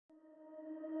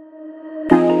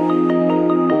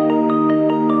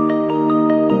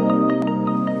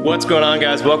What's going on,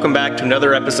 guys? Welcome back to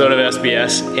another episode of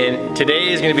SBS, and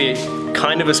today is going to be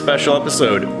kind of a special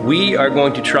episode. We are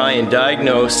going to try and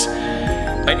diagnose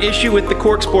an issue with the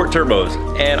Corksport turbos,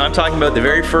 and I'm talking about the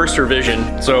very first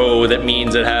revision. So that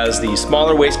means it has the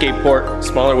smaller wastegate port,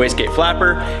 smaller wastegate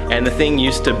flapper, and the thing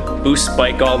used to boost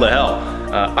spike all the hell.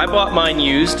 I bought mine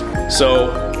used,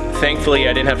 so thankfully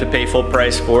I didn't have to pay full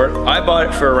price for it. I bought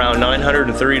it for around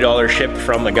 $930 shipped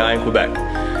from a guy in Quebec.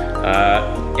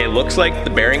 It looks like the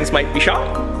bearings might be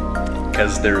shot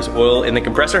because there's oil in the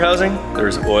compressor housing,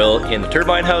 there's oil in the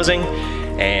turbine housing,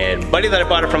 and buddy that I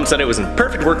bought it from said it was in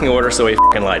perfect working order, so he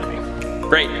f***ing lied to me.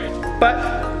 Great. But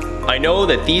I know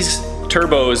that these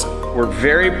turbos were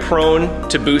very prone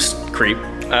to boost creep,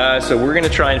 so we're gonna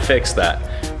try and fix that.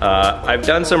 I've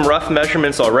done some rough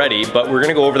measurements already, but we're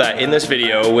gonna go over that in this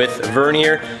video with a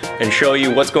vernier and show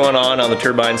you what's going on the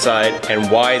turbine side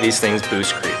and why these things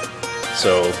boost creep.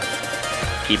 So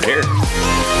keep it here.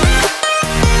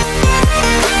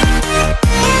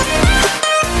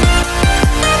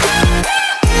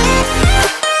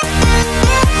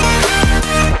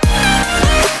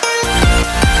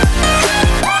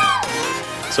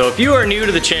 So if you are new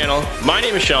to the channel, my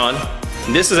name is Sean,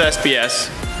 and this is SBS,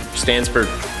 stands for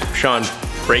Sean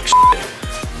Breaks Shit,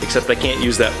 except I can't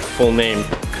use that full name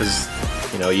because,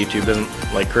 you know, YouTube doesn't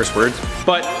like curse words.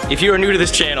 But if you are new to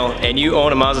this channel and you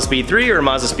own a Mazda Speed 3 or a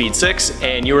Mazda Speed 6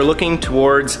 and you are looking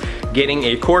towards getting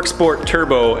a Corksport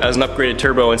turbo as an upgraded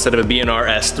turbo instead of a B&R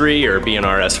S3 or a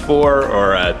B&R S4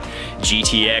 or a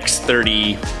GTX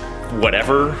 30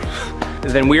 whatever,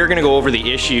 then we are gonna go over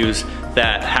the issues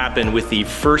that happened with the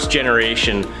first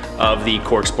generation of the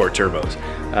Corksport turbos.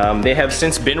 They have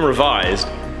since been revised,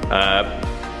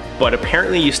 but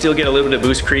apparently you still get a little bit of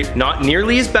boost creep. Not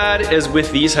nearly as bad as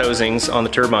with these housings on the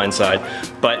turbine side,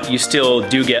 but you still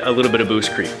do get a little bit of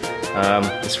boost creep.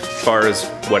 As far as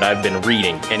what I've been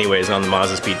reading anyways on the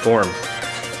Mazda Speed forum.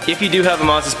 If you do have a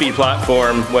Mazda Speed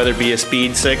platform, whether it be a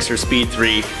Speed 6 or Speed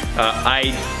 3,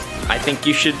 I think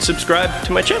you should subscribe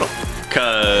to my channel,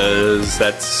 because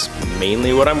that's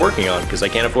mainly what I'm working on, because I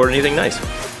can't afford anything nice.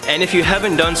 And if you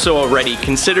haven't done so already,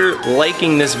 consider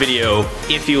liking this video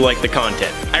if you like the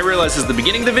content. I realize this is the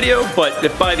beginning of the video, but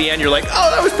if by the end you're like, oh,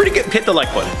 that was pretty good, hit the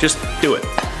like button. Just do it.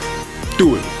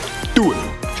 Do it. Do it.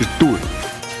 Just do it.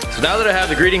 So now that I have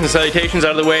the greetings and salutations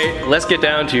out of the way, let's get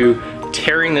down to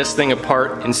tearing this thing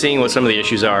apart and seeing what some of the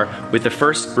issues are with the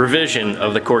first revision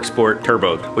of the Corksport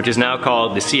turbo, which is now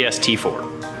called the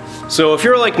CST4. So if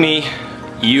you're like me,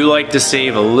 you like to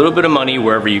save a little bit of money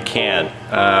wherever you can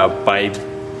by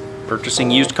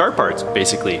purchasing used car parts,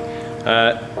 basically.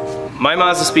 My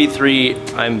Mazda Speed 3,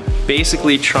 I'm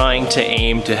basically trying to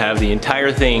aim to have the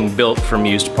entire thing built from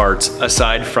used parts,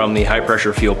 aside from the high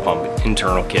pressure fuel pump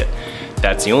internal kit.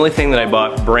 That's the only thing that I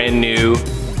bought brand new,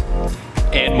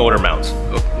 and motor mounts.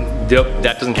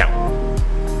 That doesn't count.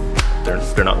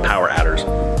 They're not power adders.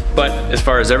 But as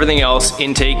far as everything else,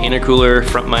 intake, intercooler,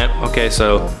 front mount, okay,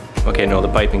 no, the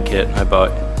piping kit I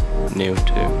bought new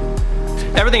too.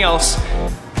 Everything else,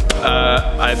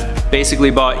 I've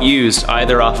basically bought used,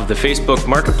 either off of the Facebook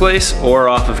Marketplace or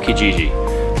off of Kijiji.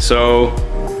 So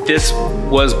this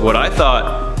was what I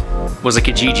thought was a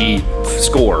Kijiji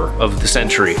score of the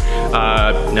century.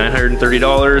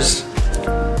 $930,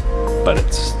 but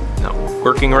it's not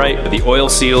working right. The oil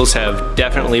seals have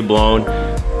definitely blown.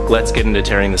 Let's get into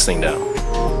tearing this thing down.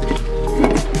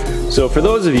 So for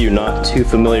those of you not too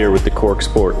familiar with the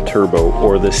Corksport turbo,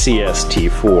 or the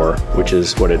CST4, which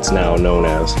is what it's now known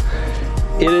as,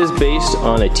 it is based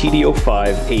on a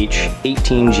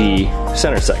TD05H18G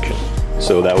center section.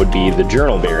 So that would be the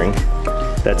journal bearing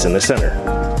that's in the center,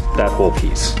 that whole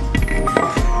piece.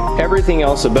 Everything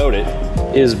else about it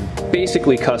is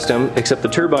basically custom, except the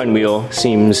turbine wheel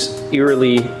seems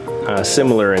eerily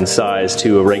similar in size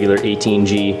to a regular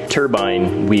 18G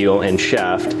turbine wheel and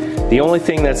shaft. The only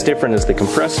thing that's different is the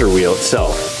compressor wheel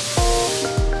itself.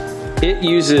 It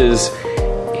uses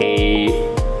a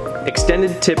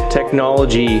extended tip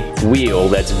technology wheel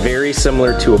that's very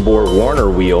similar to a Borg-Warner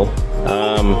wheel,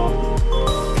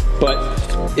 but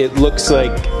it looks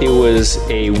like it was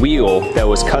a wheel that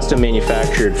was custom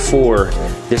manufactured for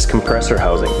this compressor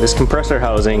housing. This compressor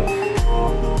housing,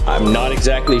 I'm not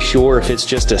exactly sure if it's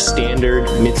just a standard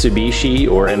Mitsubishi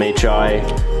or MHI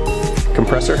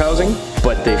compressor housing,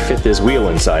 but they fit this wheel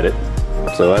inside it.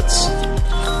 So that's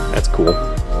cool.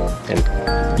 And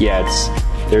yeah,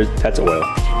 that's oil.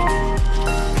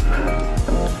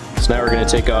 So now we're going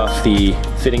to take off the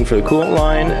fitting for the coolant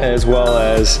line, as well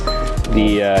as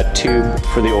the tube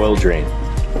for the oil drain.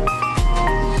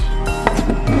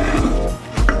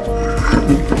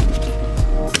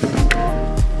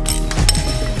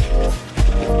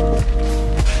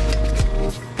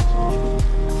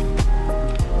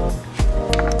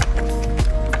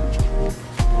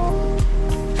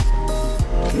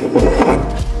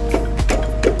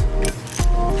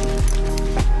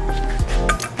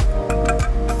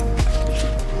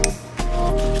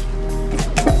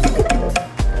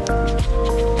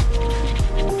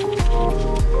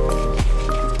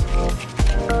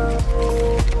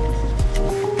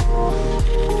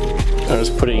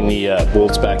 just putting the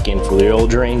bolts back in for the oil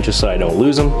drain just so I don't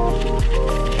lose them.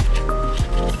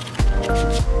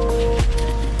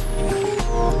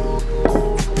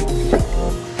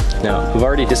 Now, I've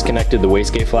already disconnected the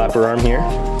wastegate flapper arm here,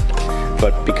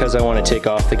 but because I want to take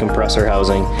off the compressor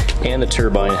housing and the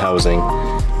turbine housing,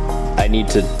 I need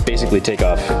to basically take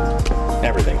off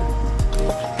everything.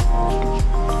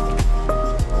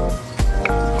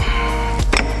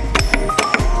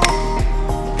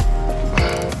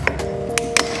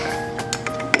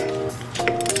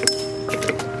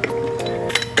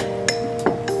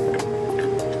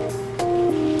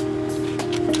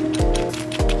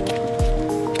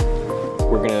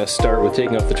 We're going to start with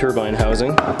taking off the turbine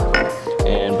housing,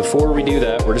 and before we do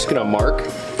that, we're just going to mark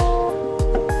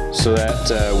so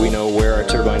that we know where our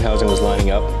turbine housing was lining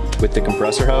up with the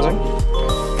compressor housing.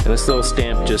 And this little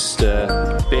stamp just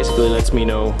basically lets me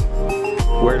know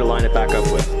where to line it back up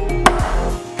with.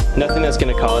 Nothing that's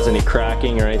going to cause any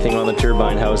cracking or anything on the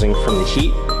turbine housing from the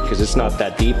heat, because it's not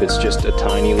that deep, it's just a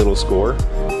tiny little score.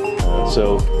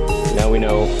 So now we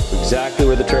know exactly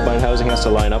where the turbine housing has to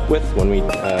line up with when we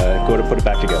go to put it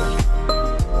back together.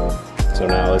 So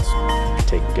now let's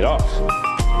take it off.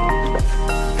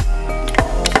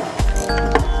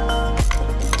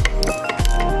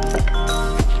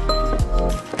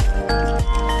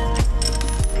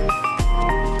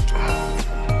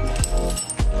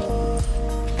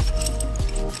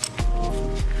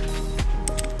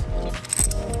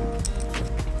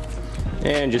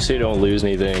 And just so you don't lose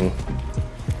anything,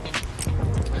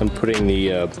 I'm putting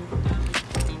the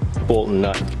bolt and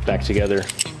nut back together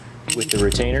with the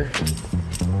retainer.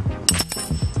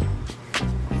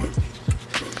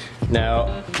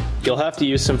 Now, you'll have to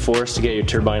use some force to get your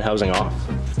turbine housing off,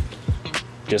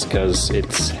 just because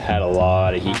it's had a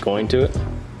lot of heat going to it.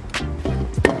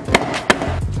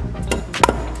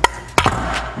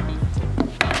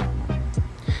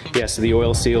 Yeah, so the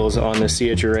oil seals on the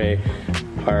CHRA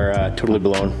are totally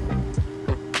blown.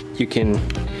 You can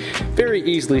very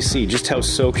easily see just how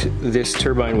soaked this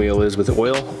turbine wheel is with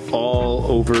oil all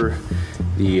over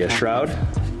the shroud.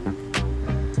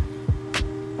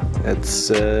 That's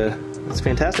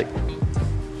fantastic.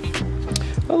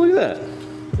 Oh, look at that.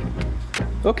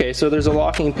 Okay, so there's a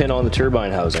locking pin on the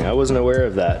turbine housing. I wasn't aware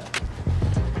of that.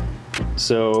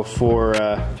 So for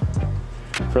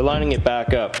lining it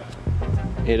back up,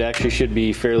 it actually should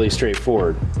be fairly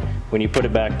straightforward. When you put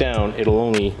it back down, it'll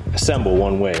only assemble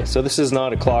one way. So this is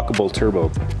not a clockable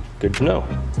turbo. Good to know.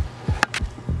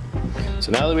 So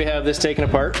now that we have this taken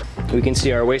apart, we can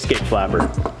see our wastegate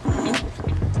flapper.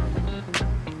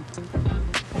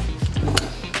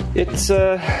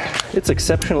 It's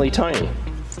exceptionally tiny.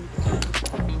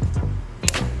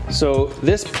 So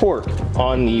this port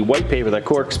on the white paper that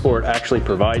Corksport actually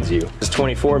provides you is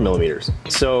 24 millimeters.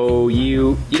 So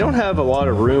you don't have a lot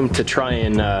of room to try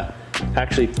and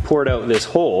actually port out this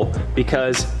hole,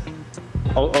 because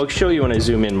I'll show you when I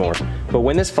zoom in more. But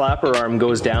when this flapper arm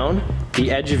goes down, the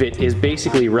edge of it is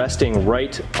basically resting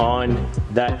right on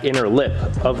that inner lip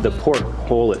of the port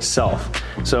hole itself.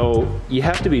 So you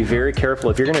have to be very careful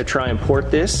if you're going to try and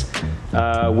port this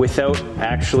without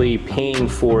actually paying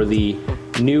for the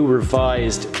new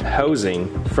revised housing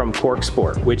from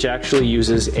Corksport, which actually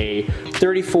uses a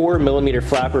 34 millimeter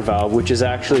flapper valve, which is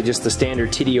actually just the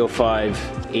standard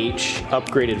TD05H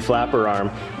upgraded flapper arm,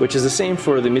 which is the same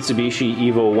for the Mitsubishi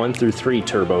Evo 1 through 3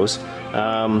 turbos,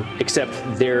 except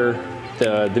the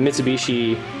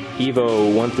Mitsubishi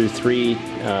Evo 1 through 3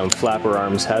 flapper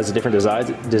arms has a different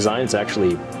design. It's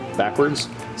actually backwards,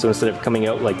 so instead of coming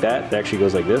out like that, it actually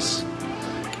goes like this.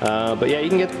 But yeah,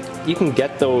 you can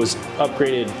get those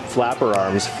upgraded flapper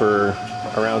arms for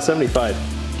around 75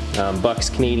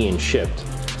 bucks Canadian shipped.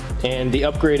 And the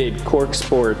upgraded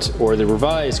Corksport, or the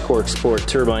revised Corksport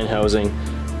turbine housing,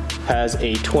 has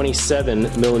a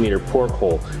 27 millimeter port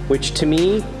hole, which to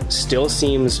me still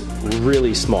seems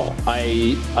really small.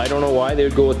 I don't know why they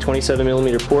would go with 27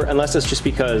 millimeter port, unless it's just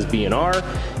because B&R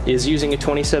is using a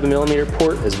 27 millimeter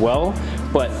port as well,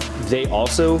 but they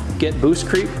also get boost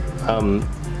creep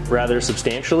rather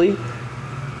substantially.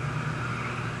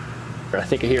 I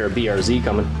think I hear a BRZ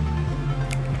coming.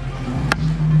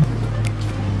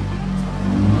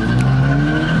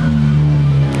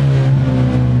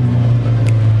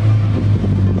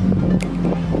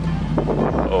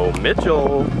 Oh,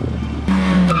 Mitchell.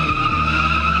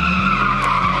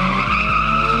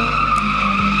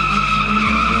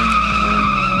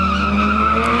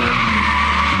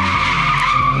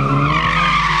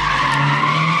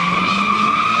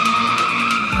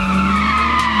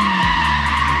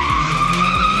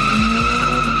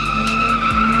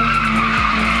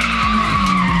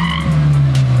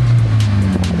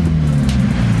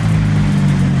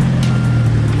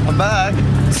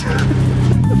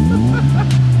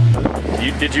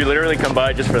 Did you literally come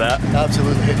by just for that?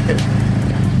 Absolutely.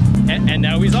 And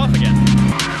now he's off again.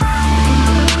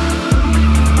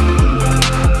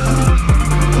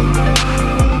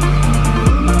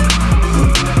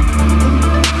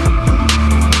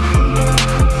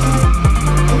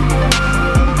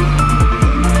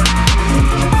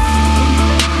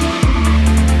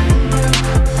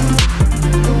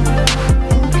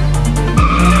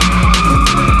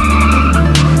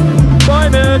 Bye,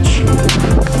 Mitch.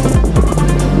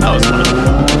 That was fun.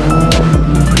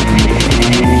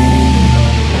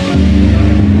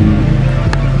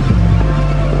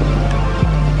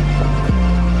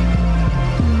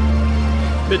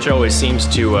 Mitch always seems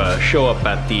to show up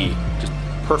at the just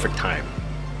perfect time.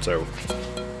 So,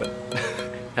 but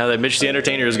now that Mitch the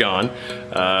Entertainer is gone,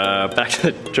 back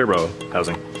to the turbo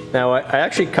housing. Now I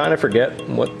actually kind of forget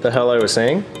what the hell I was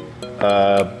saying,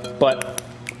 but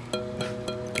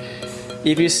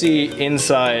if you see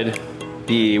inside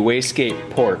the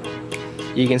wastegate port,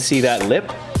 you can see that lip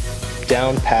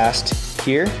down past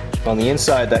here on the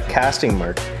inside, that casting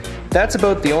mark. That's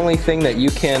about the only thing that you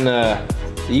can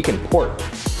port.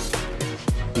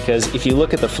 Because if you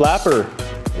look at the flapper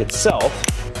itself,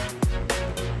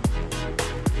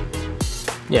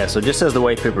 yeah, so just as the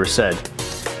white paper said,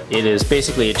 it is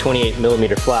basically a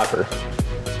 28mm flapper.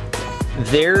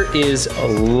 There is a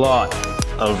lot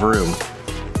of room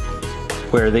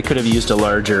where they could have used a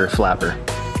larger flapper.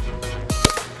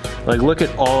 Like, look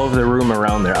at all of the room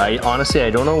around there. Honestly, I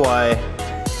don't know why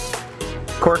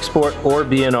Corksport or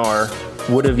B&R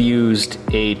would have used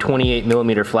a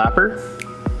 28mm flapper.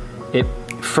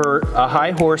 For a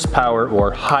high horsepower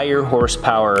or higher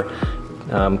horsepower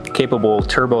capable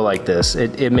turbo like this,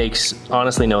 it makes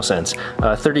honestly no sense.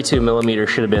 32mm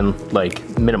should have been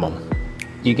like minimum.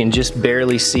 You can just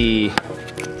barely see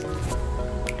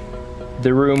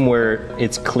the room where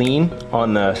it's clean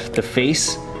on the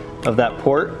face of that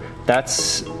port.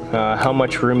 That's how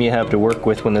much room you have to work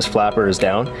with when this flapper is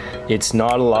down. It's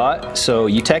not a lot, so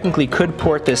you technically could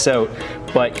port this out,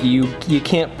 but you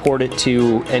can't port it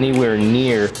to anywhere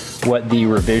near what the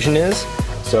revision is.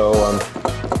 So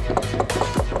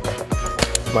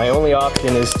my only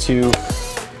option is to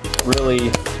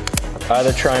really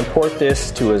either try and port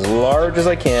this to as large as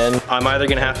I can. I'm either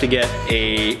gonna have to get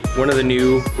one of the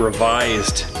new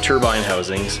revised turbine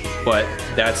housings, but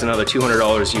that's another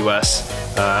 $200 US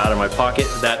out of my pocket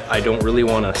that I don't really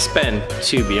wanna spend,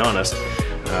 to be honest.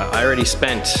 I already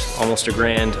spent almost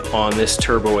 $1,000 on this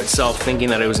turbo itself, thinking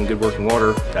that it was in good working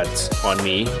order. That's on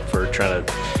me for trying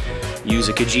to use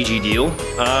a Kijiji deal.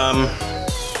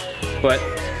 But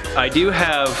I do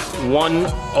have one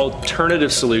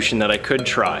alternative solution that I could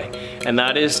try, and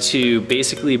that is to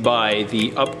basically buy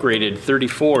the upgraded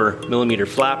 34mm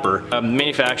flapper. The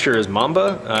manufacturer is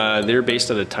Mamba. They're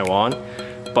based out of Taiwan,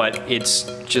 but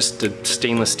it's just a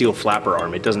stainless steel flapper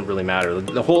arm. It doesn't really matter.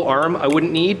 The whole arm I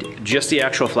wouldn't need, just the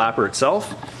actual flapper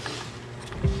itself.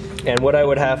 And what I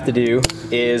would have to do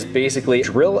is basically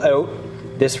drill out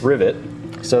this rivet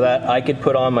so that I could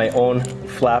put on my own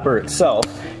flapper itself,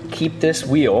 keep this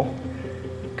wheel,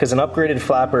 because an upgraded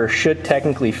flapper should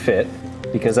technically fit,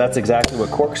 because that's exactly what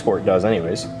Corksport does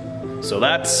anyways. So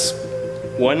that's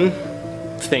one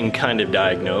thing kind of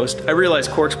diagnosed. I realize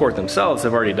Corksport themselves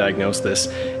have already diagnosed this,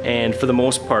 and for the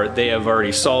most part they have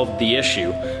already solved the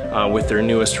issue with their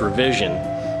newest revision.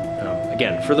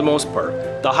 Again, for the most part,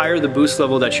 the higher the boost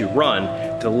level that you run,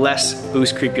 the less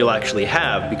boost creep you'll actually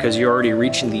have, because you're already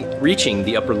reaching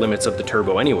the upper limits of the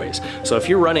turbo anyways. So if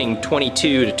you're running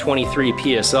 22 to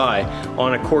 23 PSI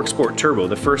on a Corksport turbo,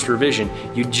 the first revision,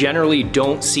 you generally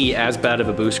don't see as bad of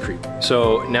a boost creep.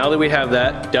 So now that we have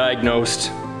that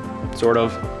diagnosed, sort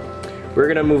of, we're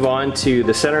gonna move on to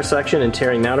the center section and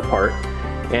tearing that apart.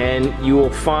 And you will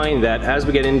find that as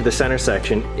we get into the center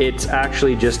section, it's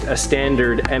actually just a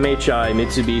standard MHI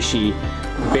Mitsubishi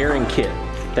bearing kit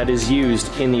that is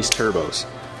used in these turbos.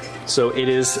 So it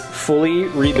is fully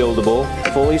rebuildable,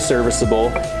 fully serviceable,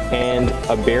 and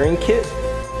a bearing kit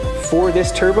for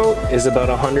this turbo is about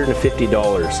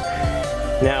 $150.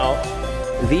 Now,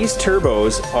 these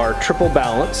turbos are triple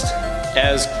balanced,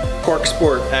 as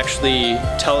Corksport actually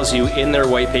tells you in their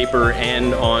white paper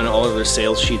and on all of their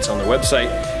sales sheets on their website,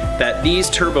 that these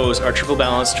turbos are triple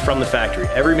balanced from the factory.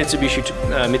 Every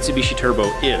Mitsubishi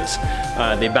turbo is.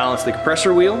 They balance the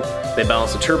compressor wheel, they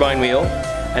balance the turbine wheel,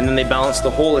 and then they balance the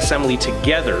whole assembly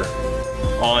together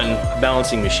on a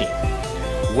balancing machine.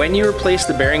 When you replace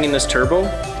the bearing in this turbo,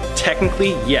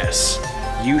 technically, yes,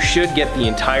 you should get the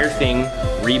entire thing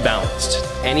rebalanced.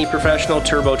 Any professional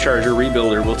turbocharger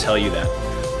rebuilder will tell you that.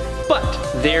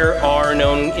 But there are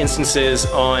known instances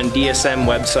on DSM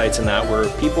websites and that where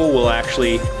people will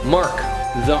actually mark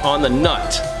on the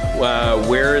nut,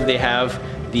 where they have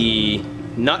the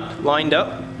nut lined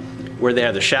up, where they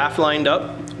have the shaft lined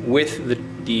up with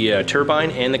the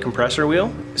turbine and the compressor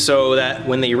wheel, so that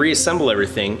when they reassemble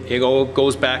everything, it all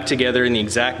goes back together in the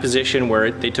exact position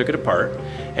where they took it apart,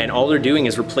 and all they're doing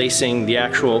is replacing the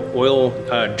actual oil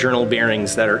journal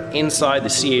bearings that are inside the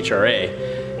CHRA,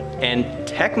 and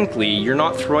technically you're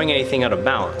not throwing anything out of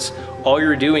balance. All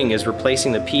you're doing is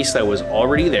replacing the piece that was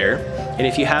already there, and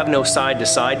if you have no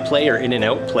side-to-side play or in and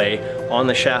out play on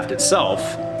the shaft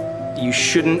itself, you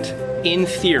shouldn't, in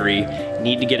theory,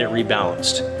 need to get it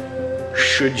rebalanced.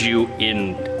 Should you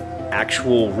in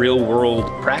actual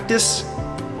real-world practice?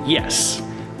 Yes.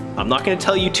 I'm not going to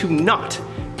tell you to not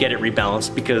get it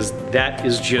rebalanced, because that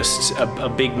is just a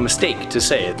big mistake to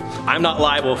say. I'm not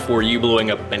liable for you blowing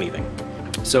up anything.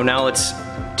 So now let's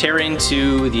tear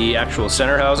into the actual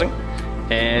center housing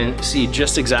and see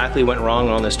just exactly what went wrong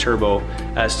on this turbo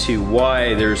as to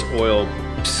why there's oil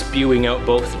spewing out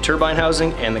both the turbine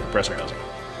housing and the compressor housing.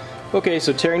 Okay,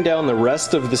 so tearing down the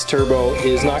rest of this turbo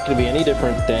is not going to be any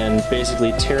different than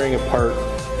basically tearing apart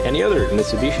any other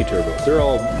Mitsubishi turbo. They're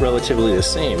all relatively the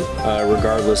same,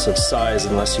 regardless of size,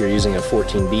 unless you're using a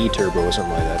 14B turbo or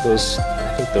something like that.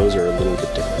 I think those are a little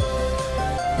bit different.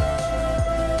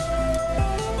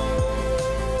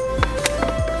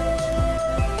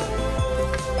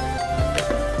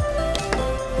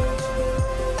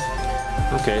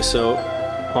 Okay, so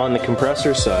on the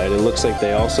compressor side, it looks like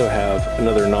they also have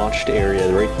another notched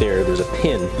area right there. There's a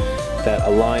pin that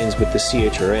aligns with the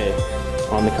CHRA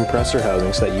on the compressor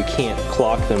housing so that you can't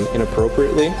clock them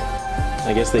inappropriately.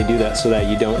 I guess they do that so that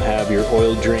you don't have your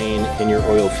oil drain and your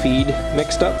oil feed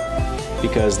mixed up,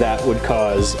 because that would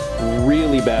cause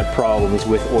really bad problems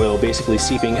with oil basically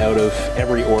seeping out of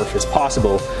every orifice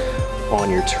possible on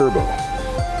your turbo.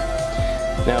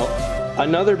 Now,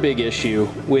 another big issue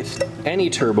with any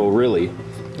turbo really,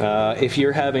 if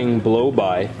you're having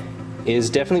blow-by,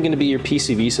 is definitely going to be your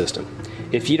PCV system.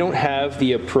 If you don't have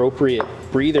the appropriate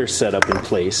breather setup in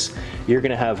place, you're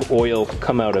going to have oil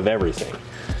come out of everything.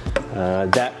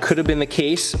 That could have been the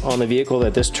case on the vehicle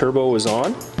that this turbo was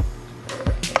on.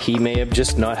 He may have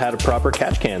just not had a proper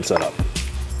catch can set up.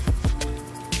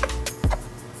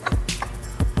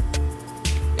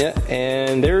 Yeah,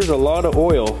 and there's a lot of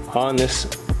oil on this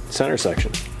center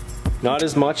section. Not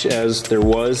as much as there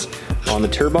was on the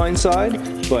turbine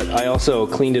side, but I also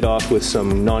cleaned it off with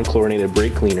some non-chlorinated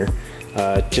brake cleaner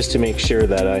just to make sure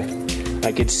that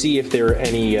I could see if there were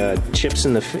any chips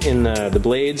in the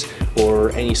blades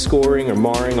or any scoring or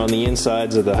marring on the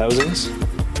insides of the housings.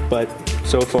 But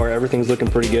so far everything's looking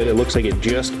pretty good. It looks like it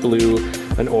just blew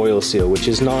an oil seal, which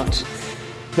is not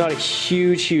a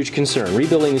huge concern.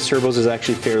 Rebuilding these turbos is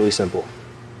actually fairly simple.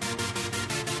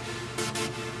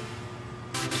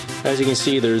 As you can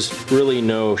see, there's really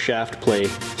no shaft play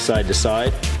side to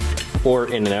side or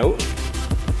in and out.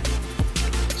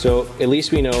 So at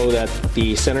least we know that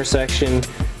the center section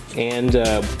and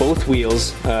both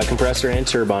wheels, compressor and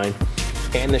turbine,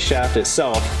 and the shaft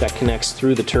itself that connects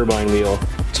through the turbine wheel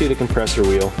to the compressor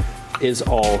wheel is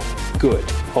all good.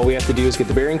 All we have to do is get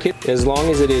the bearing kit, as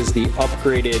long as it is the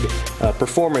upgraded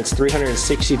performance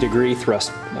 360-degree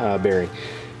thrust bearing.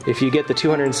 If you get the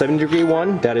 270-degree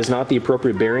one, that is not the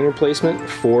appropriate bearing replacement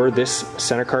for this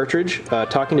center cartridge.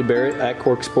 Talking to Barrett at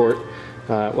Corksport,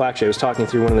 well actually I was talking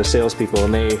through one of the salespeople,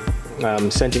 and they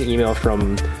sent an email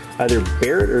from either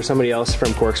Barrett or somebody else from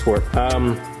Corksport.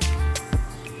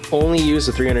 Only use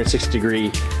the 360-degree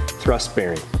thrust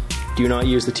bearing. Do not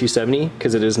use the 270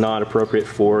 because it is not appropriate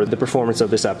for the performance of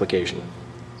this application.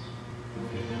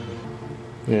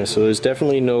 Yeah, so there's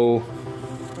definitely no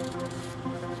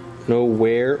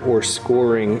wear or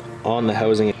scoring on the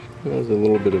housing. There's a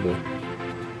little bit of a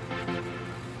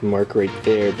mark right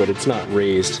there, but it's not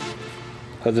raised.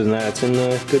 Other than that, it's in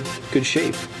good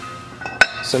shape.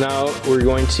 So now we're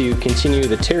going to continue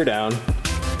the teardown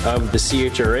of the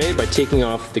CHRA by taking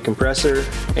off the compressor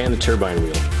and the turbine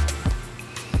wheel.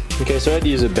 Okay, so I had to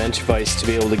use a bench vise to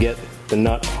be able to get the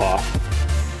nut off.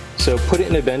 So put it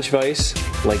in a bench vise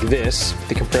like this,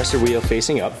 the compressor wheel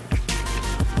facing up.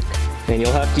 And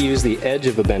you'll have to use the edge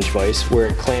of a bench vise where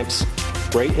it clamps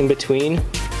right in between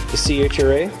the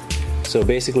CHRA. So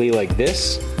basically like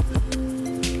this.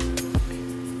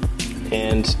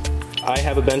 And I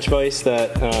have a bench vise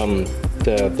that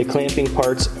the clamping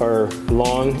parts are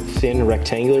long, thin,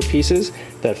 rectangular pieces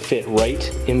that fit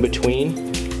right in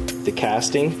between the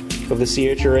casting of the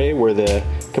CHRA where the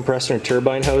compressor and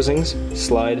turbine housings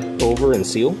slide over and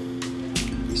seal.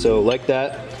 So like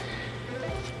that,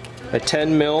 a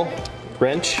 10 mil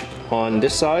wrench on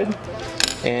this side,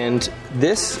 and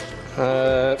this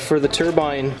for the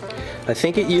turbine I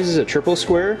think it uses a triple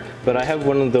square, but I have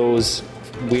one of those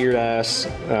weird ass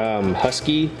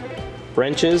Husky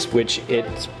wrenches, which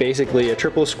it's basically a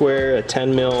triple square, a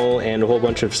 10 mil, and a whole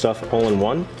bunch of stuff all in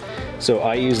one. So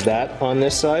I used that on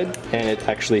this side, and it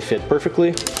actually fit perfectly,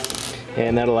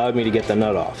 and that allowed me to get the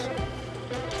nut off.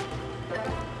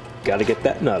 Got to get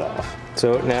that nut off.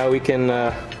 So now we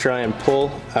can try and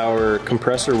pull our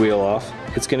compressor wheel off.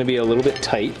 It's going to be a little bit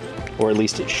tight, or at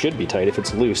least it should be tight. If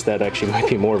it's loose, that actually might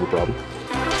be more of a problem.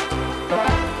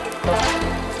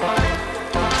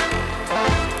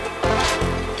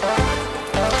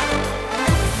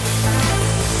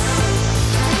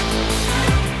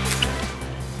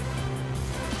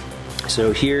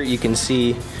 So here you can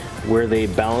see where they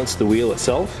balance the wheel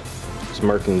itself. There's a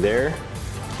marking there,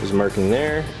 there's a marking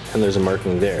there, and there's a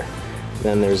marking there.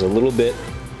 Then there's a little bit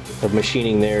of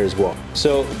machining there as well.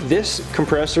 So this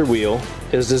compressor wheel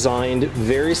is designed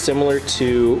very similar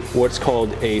to what's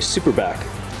called a superback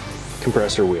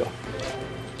compressor wheel.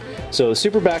 So the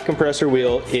superback compressor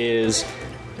wheel is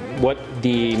what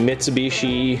the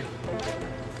Mitsubishi,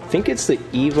 I think it's the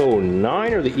Evo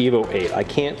 9 or the Evo 8, I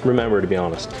can't remember, to be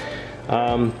honest.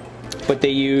 But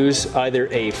they use either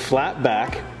a flat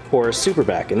back or a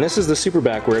superback, and this is the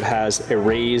superback where it has a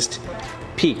raised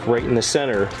peak right in the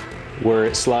center where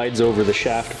it slides over the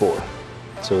shaft bore.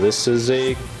 So this is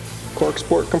a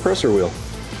Corksport compressor wheel.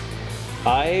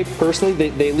 I personally,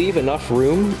 they leave enough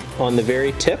room on the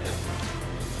very tip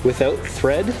without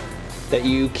thread that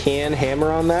you can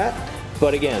hammer on that,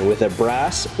 but again, with a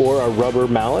brass or a rubber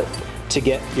mallet to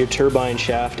get your turbine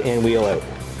shaft and wheel out.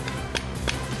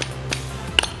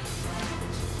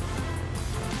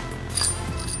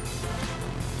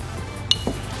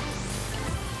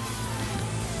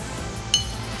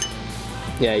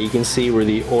 Yeah, you can see where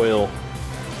the oil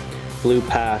blew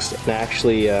past and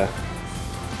actually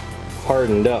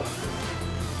hardened up.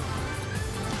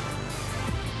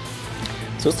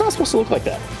 So it's not supposed to look like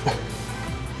that.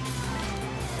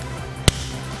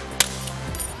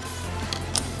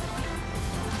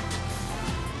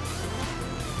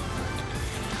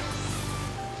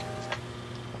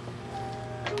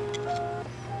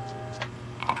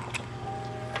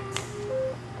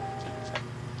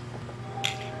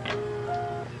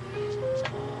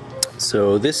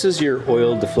 So this is your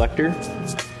oil deflector,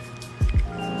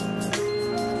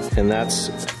 and that's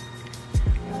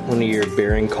one of your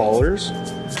bearing collars.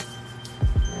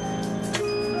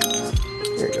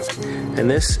 There you go. And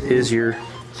this is your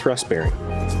thrust bearing.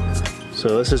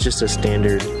 So this is just a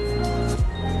standard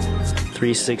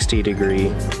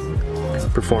 360-degree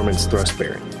performance thrust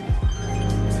bearing.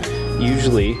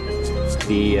 Usually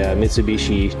the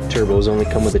Mitsubishi turbos only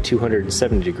come with a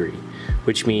 270-degree,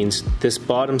 which means this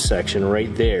bottom section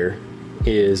right there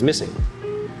is missing.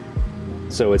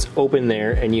 So it's open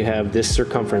there, and you have this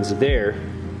circumference there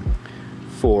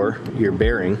for your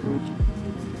bearing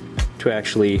to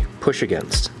actually push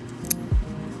against.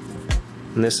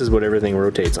 And this is what everything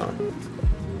rotates on.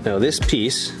 Now this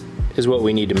piece is what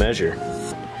we need to measure,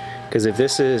 because if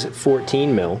this is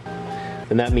 14 mil,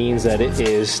 then that means that it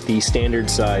is the standard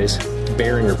size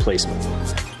bearing replacement.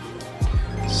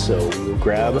 So we'll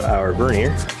grab our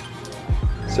vernier.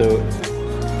 So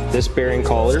this bearing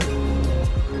collar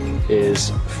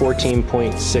is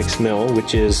 14.6 mil,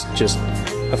 which is just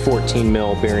a 14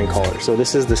 mil bearing collar. So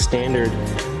this is the standard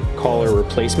collar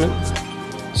replacement.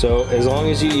 So as long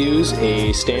as you use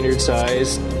a standard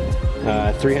size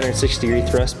 360-degree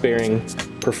thrust bearing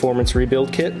performance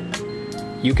rebuild kit,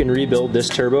 you can rebuild this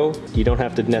turbo. You don't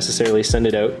have to necessarily send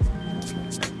it out.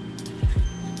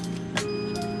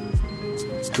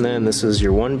 And then this is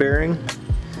your one bearing,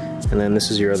 and then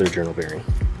this is your other journal bearing.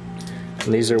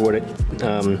 And these are what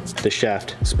the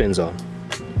shaft spins on.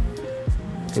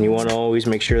 And you want to always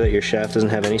make sure that your shaft doesn't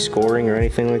have any scoring or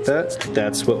anything like that.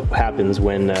 That's what happens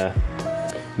when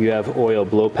you have oil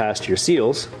blow past your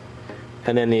seals,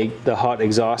 and then the hot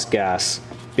exhaust gas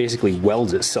basically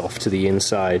welds itself to the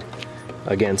inside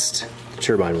against the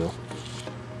turbine wheel.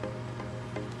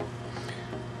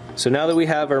 So now that we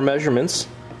have our measurements,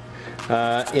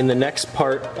 in the next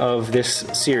part of this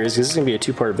series, this is going to be a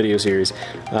two-part video series,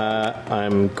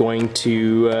 I'm going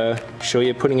to show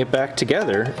you putting it back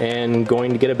together and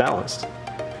going to get it balanced.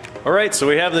 Alright, so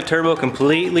we have the turbo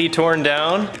completely torn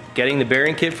down. Getting the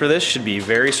bearing kit for this should be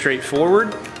very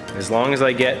straightforward, as long as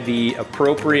I get the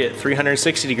appropriate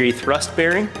 360-degree thrust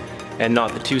bearing and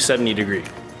not the 270-degree.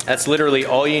 That's literally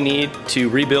all you need to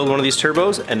rebuild one of these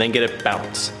turbos and then get it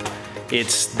balanced.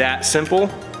 It's that simple.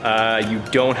 You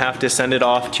don't have to send it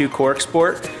off to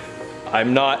Corksport.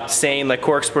 I'm not saying that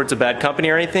Corksport's a bad company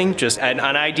or anything, just an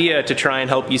idea to try and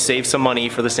help you save some money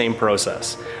for the same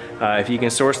process. If you can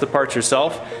source the parts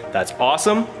yourself, that's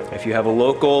awesome. If you have a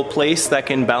local place that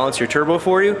can balance your turbo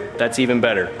for you, that's even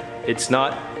better. It's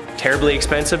not terribly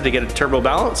expensive to get a turbo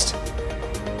balanced.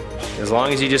 As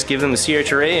long as you just give them the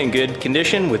CHRA in good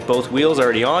condition with both wheels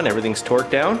already on, everything's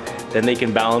torqued down, then they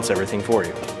can balance everything for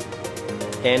you.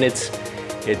 And it's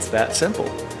that simple.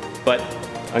 But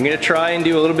I'm gonna try and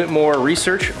do a little bit more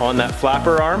research on that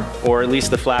flapper arm, or at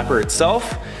least the flapper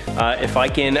itself. If I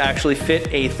can actually fit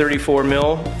a 34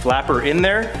 mil flapper in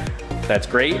there, that's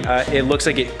great. It looks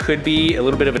like it could be a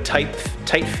little bit of a tight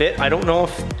fit. I don't know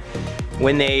if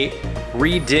when they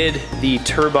redid the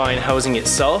turbine housing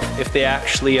itself, if they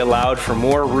actually allowed for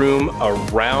more room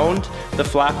around the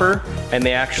flapper, and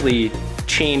they actually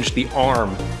changed the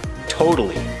arm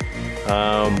totally,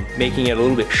 making it a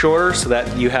little bit shorter so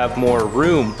that you have more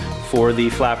room for the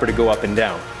flapper to go up and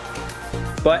down.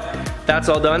 But that's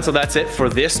all done, so that's it for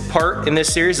this part in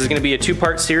this series. It's gonna be a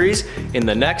two-part series. In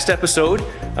the next episode,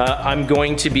 I'm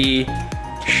going to be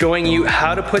showing you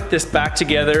how to put this back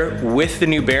together with the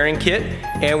new bearing kit,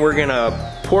 and we're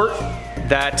gonna port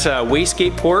that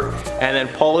wastegate port and then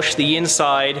polish the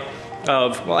inside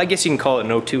of, well, I guess you can call it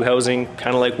an O2 housing,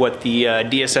 kind of like what the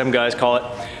DSM guys call it.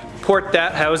 Port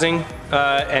that housing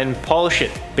and polish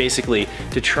it, basically,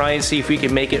 to try and see if we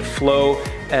can make it flow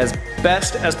as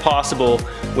best as possible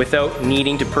without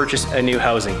needing to purchase a new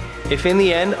housing. If in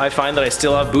the end I find that I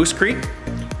still have boost creep,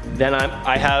 then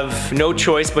I have no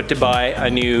choice but to buy a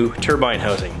new turbine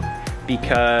housing,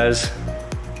 because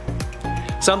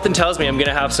something tells me I'm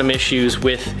gonna have some issues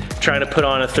with trying to put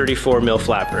on a 34 mil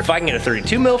flapper. If I can get a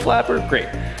 32 mil flapper, great.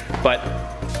 But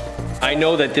I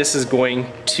know that this is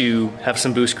going to have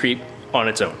some boost creep on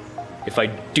its own if I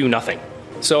do nothing.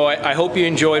 So I hope you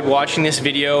enjoyed watching this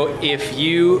video. If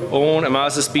you own a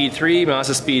Mazda Speed 3,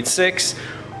 Mazda Speed 6,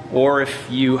 or if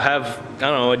you have, I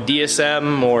don't know, a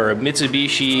DSM or a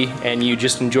Mitsubishi and you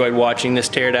just enjoyed watching this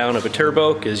teardown of a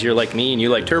turbo because you're like me and you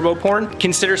like turbo porn,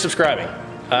 consider subscribing.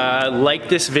 Like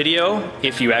this video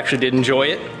if you actually did enjoy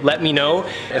it. Let me know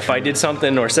if I did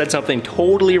something or said something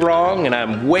totally wrong and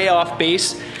I'm way off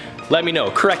base. Let me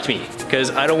know, correct me,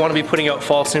 because I don't want to be putting out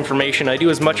false information. I do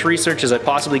as much research as I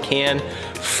possibly can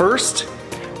first,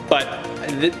 but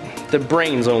the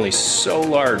brain's only so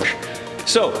large.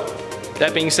 So,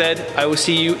 that being said, I will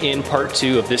see you in part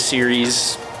 2 of this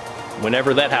series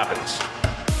whenever that happens.